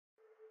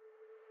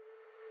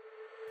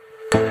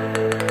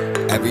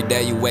Every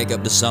day you wake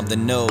up to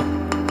something new,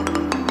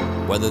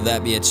 whether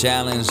that be a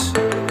challenge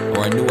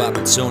or a new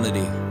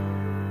opportunity.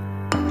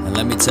 And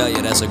let me tell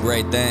you, that's a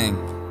great thing.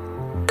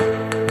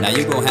 Now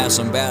you gon' have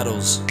some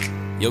battles,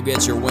 you'll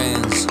get your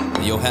wins,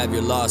 and you'll have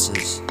your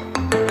losses.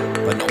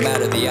 But no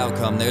matter the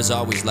outcome, there's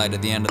always light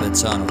at the end of the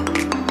tunnel.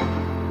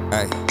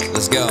 Alright,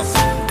 let's go.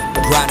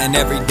 Grinding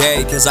every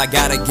day, cause I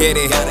gotta get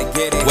it.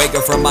 Wake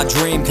up from my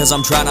dream, cause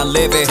I'm tryna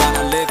live it.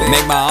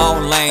 Make my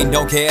own lane,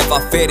 don't care if I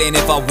fit in.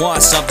 If I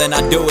want something,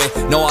 I do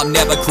it. No, I'm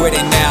never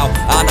quitting now.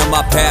 Honor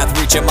my path,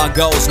 reaching my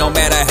goals, no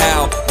matter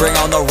how. Bring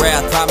on the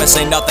wrath, promise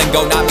ain't nothing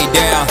gon' knock me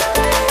down.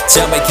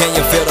 Tell me, can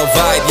you feel the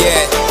vibe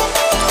yet?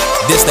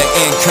 This the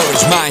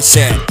Encourage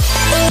Mindset.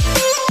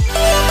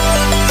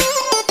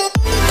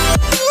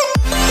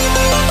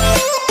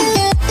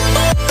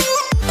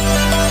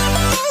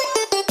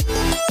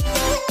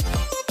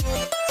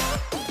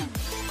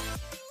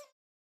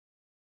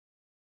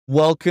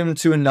 Welcome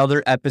to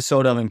another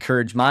episode of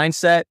Encourage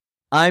Mindset.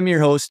 I'm your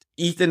host,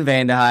 Ethan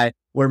Vandehei,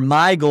 where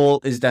my goal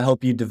is to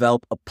help you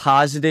develop a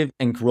positive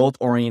and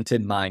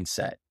growth-oriented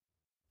mindset.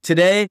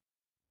 Today,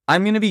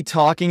 I'm going to be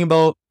talking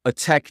about a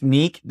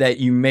technique that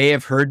you may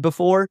have heard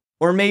before,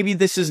 or maybe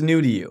this is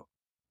new to you.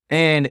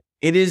 And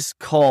it is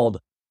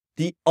called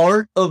the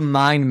art of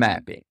mind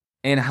mapping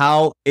and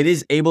how it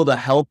is able to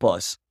help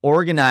us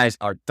organize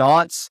our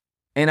thoughts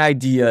and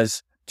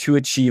ideas to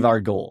achieve our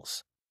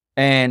goals.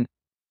 And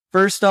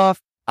first off,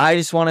 I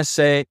just want to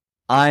say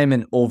I'm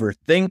an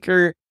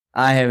overthinker.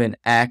 I have an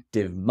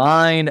active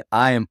mind.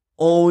 I am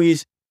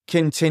always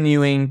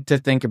continuing to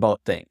think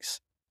about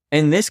things.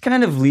 And this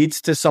kind of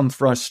leads to some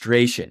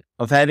frustration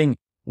of having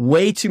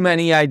way too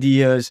many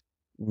ideas,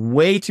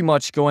 way too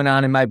much going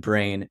on in my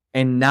brain,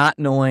 and not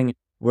knowing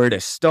where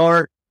to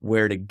start,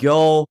 where to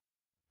go,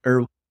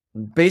 or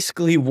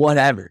basically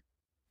whatever.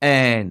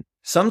 And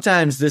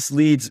sometimes this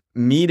leads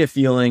me to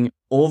feeling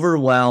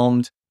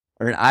overwhelmed.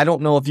 Or I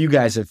don't know if you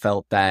guys have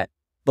felt that,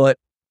 but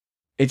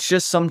it's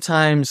just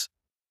sometimes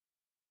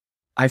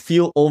I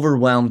feel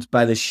overwhelmed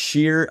by the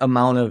sheer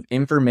amount of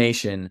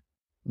information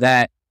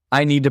that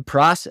I need to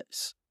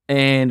process.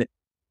 And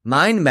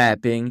mind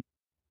mapping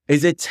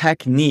is a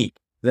technique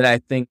that I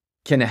think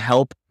can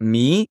help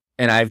me.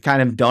 And I've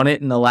kind of done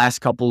it in the last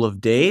couple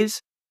of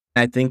days.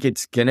 I think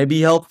it's going to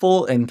be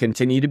helpful and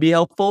continue to be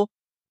helpful.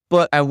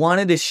 But I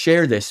wanted to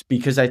share this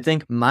because I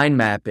think mind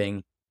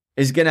mapping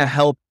is going to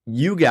help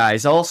you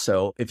guys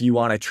also if you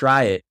want to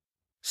try it.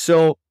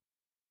 So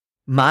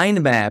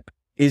mind map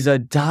is a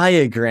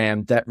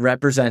diagram that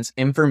represents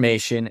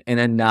information in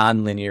a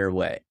nonlinear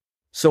way.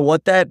 So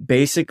what that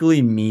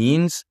basically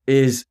means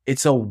is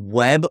it's a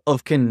web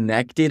of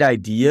connected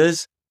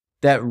ideas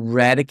that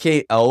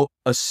radicate out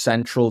a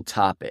central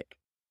topic.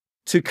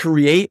 To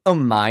create a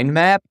mind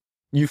map,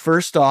 you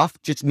first off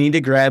just need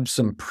to grab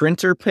some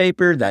printer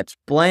paper that's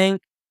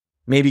blank,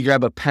 maybe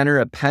grab a pen or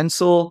a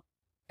pencil,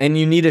 and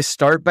you need to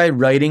start by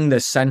writing the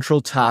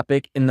central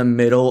topic in the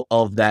middle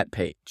of that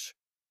page.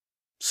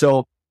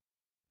 So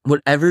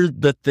whatever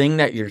the thing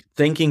that you're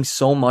thinking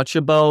so much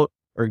about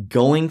or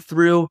going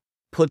through,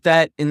 put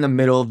that in the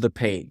middle of the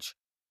page.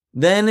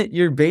 Then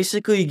you're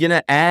basically going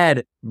to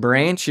add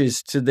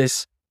branches to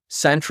this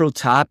central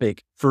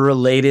topic for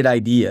related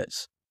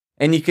ideas.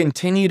 And you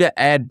continue to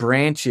add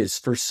branches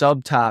for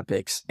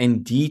subtopics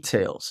and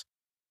details.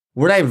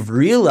 What I've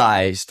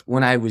realized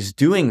when I was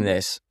doing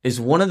this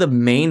is one of the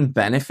main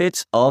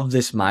benefits of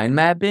this mind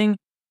mapping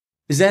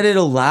is that it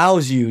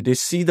allows you to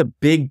see the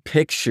big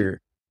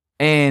picture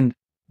and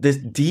the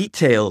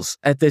details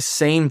at the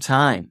same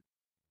time.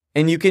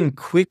 And you can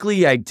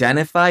quickly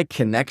identify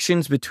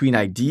connections between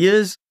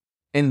ideas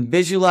and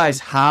visualize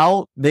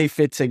how they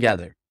fit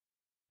together.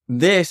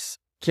 This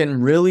can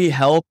really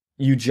help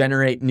you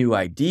generate new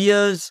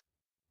ideas,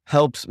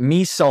 helps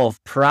me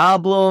solve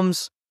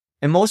problems,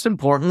 and most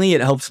importantly,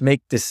 it helps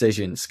make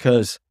decisions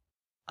because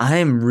I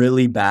am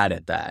really bad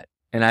at that.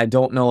 And I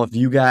don't know if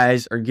you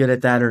guys are good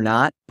at that or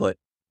not, but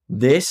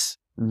this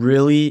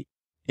really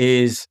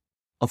is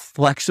a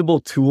flexible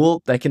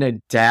tool that can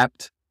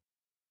adapt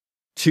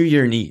to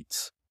your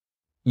needs.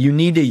 You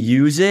need to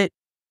use it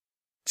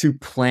to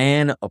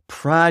plan a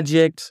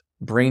project,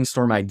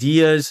 brainstorm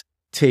ideas,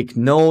 take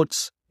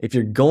notes. If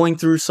you're going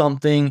through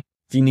something,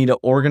 if you need to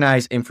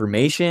organize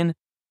information,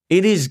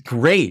 it is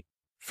great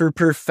for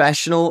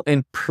professional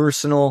and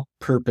personal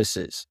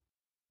purposes.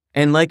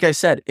 And like I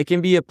said, it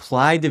can be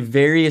applied to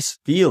various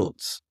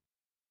fields.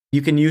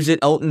 You can use it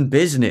out in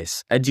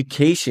business,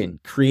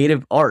 education,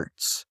 creative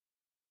arts.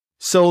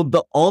 So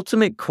the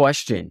ultimate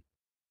question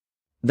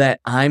that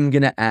I'm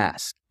going to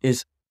ask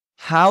is,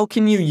 how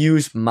can you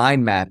use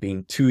mind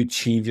mapping to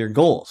achieve your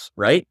goals,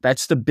 right?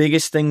 That's the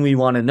biggest thing we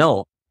want to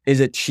know is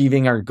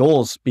achieving our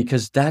goals,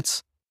 because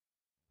that's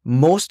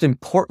most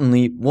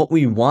importantly, what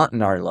we want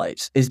in our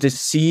lives is to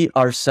see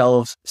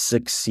ourselves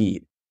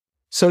succeed.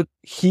 So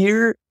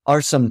here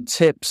are some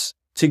tips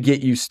to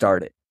get you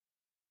started.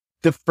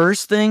 The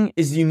first thing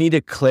is you need to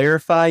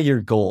clarify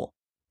your goal.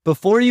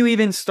 Before you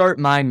even start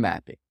mind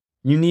mapping,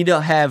 you need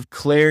to have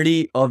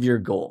clarity of your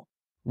goal.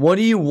 What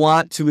do you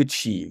want to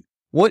achieve?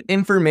 What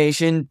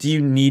information do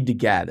you need to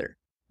gather?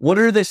 What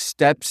are the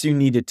steps you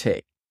need to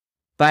take?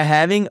 By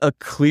having a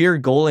clear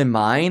goal in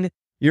mind,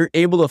 you're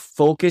able to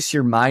focus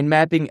your mind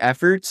mapping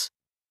efforts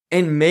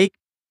and make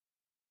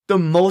the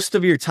most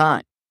of your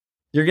time.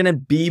 You're going to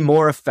be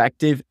more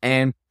effective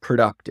and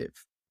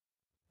productive.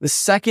 The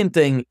second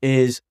thing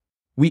is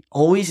we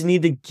always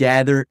need to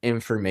gather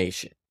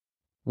information.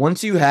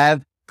 Once you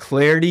have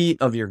clarity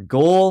of your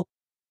goal,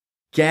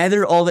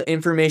 gather all the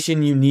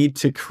information you need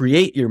to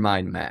create your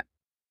mind map.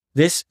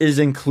 This is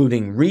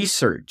including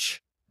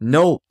research,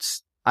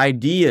 notes,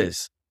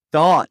 ideas,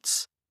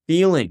 thoughts,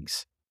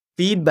 feelings,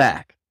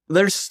 feedback.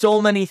 There's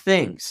so many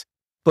things,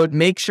 but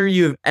make sure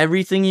you have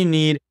everything you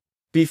need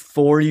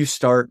before you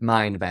start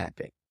mind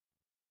mapping.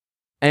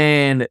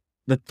 And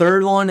the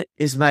third one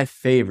is my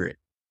favorite.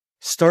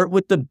 Start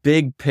with the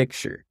big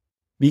picture.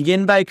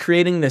 Begin by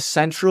creating the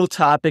central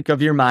topic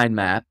of your mind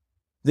map.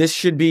 This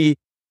should be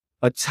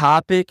a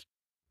topic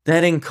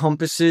that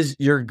encompasses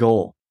your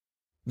goal.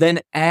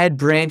 Then add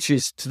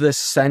branches to the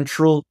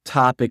central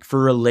topic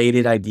for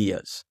related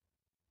ideas.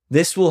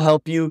 This will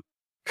help you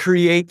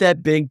create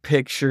that big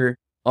picture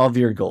of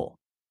your goal.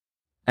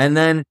 And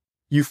then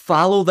you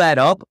follow that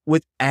up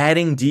with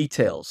adding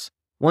details.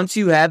 Once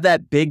you have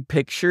that big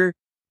picture,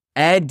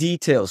 add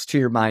details to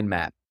your mind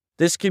map.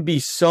 This could be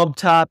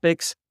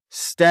subtopics,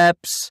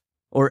 steps,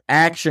 or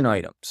action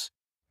items.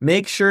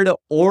 Make sure to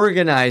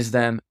organize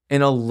them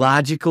in a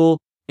logical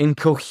and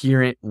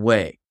coherent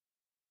way.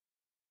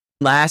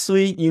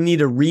 Lastly, you need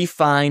to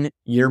refine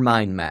your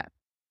mind map.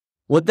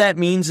 What that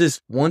means is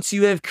once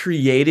you have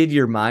created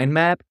your mind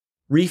map,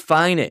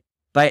 refine it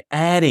by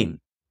adding,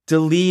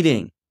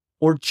 deleting,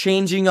 or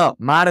changing up,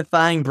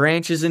 modifying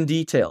branches and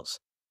details.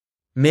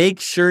 Make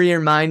sure your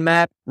mind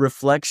map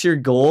reflects your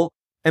goal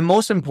and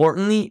most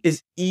importantly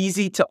is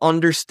easy to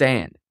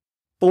understand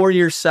for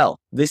yourself.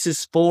 This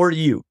is for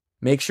you.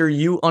 Make sure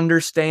you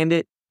understand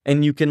it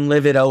and you can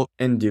live it out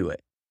and do it.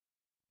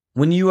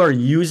 When you are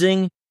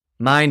using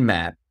mind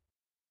map,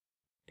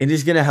 it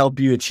is going to help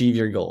you achieve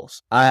your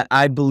goals.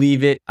 I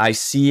believe it. I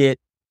see it.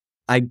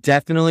 I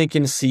definitely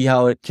can see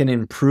how it can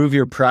improve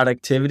your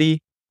productivity,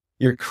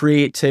 your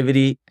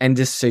creativity, and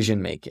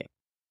decision making.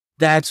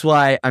 That's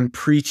why I'm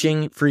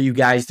preaching for you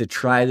guys to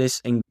try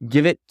this and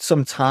give it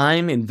some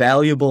time and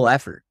valuable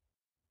effort.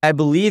 I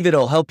believe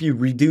it'll help you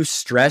reduce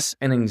stress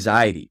and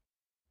anxiety.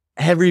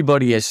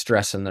 Everybody has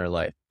stress in their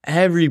life.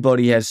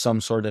 Everybody has some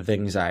sort of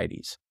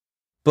anxieties.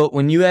 But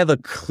when you have a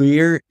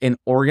clear and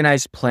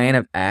organized plan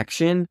of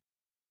action,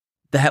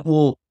 that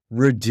will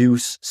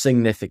reduce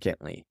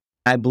significantly.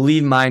 I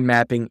believe mind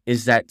mapping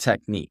is that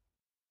technique.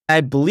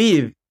 I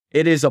believe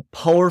it is a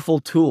powerful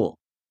tool,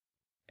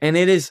 and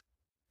it is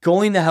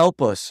going to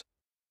help us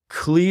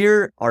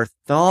clear our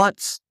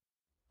thoughts,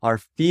 our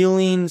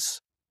feelings,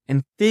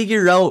 and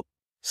figure out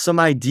some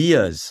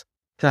ideas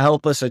to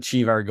help us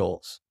achieve our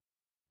goals.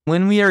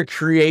 When we are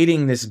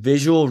creating this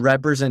visual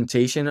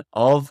representation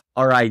of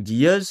our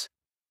ideas,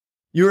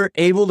 you're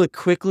able to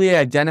quickly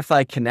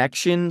identify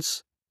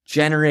connections,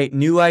 generate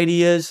new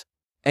ideas,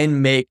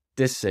 and make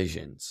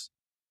decisions.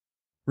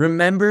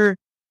 Remember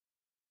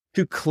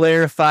to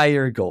clarify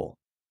your goal.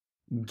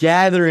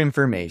 Gather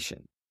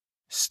information.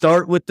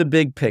 Start with the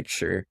big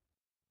picture.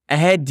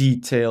 Add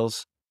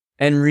details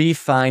and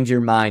refine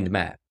your mind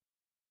map.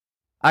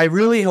 I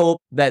really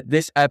hope that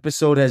this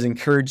episode has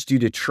encouraged you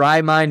to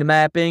try mind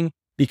mapping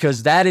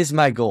because that is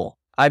my goal.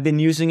 I've been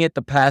using it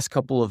the past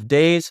couple of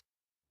days.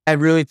 I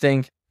really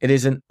think it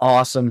is an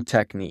awesome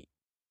technique.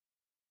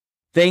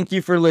 Thank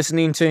you for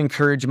listening to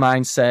Encourage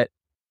Mindset.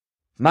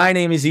 My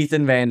name is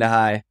Ethan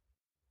Vandehei,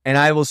 and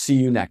I will see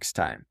you next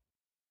time.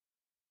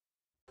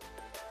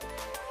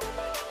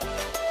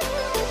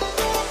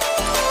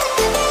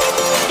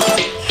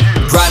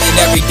 Grinding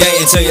every day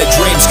until your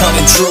dreams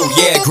coming true.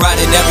 Yeah,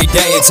 grinding every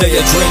day until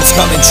your dreams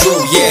coming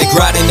true. Yeah,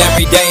 grinding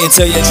every day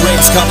until your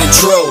dreams coming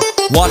true.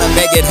 Wanna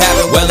make it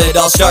happen? Well, it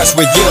all starts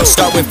with you.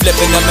 Start with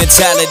flipping the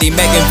mentality,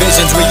 making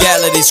visions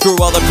reality. Screw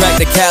all the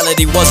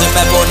practicality, wasn't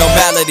meant for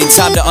normality.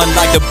 Time to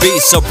unlock the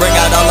beast, so bring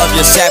out all of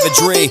your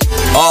savagery.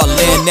 All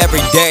in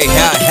every day,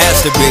 how it has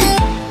to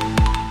be.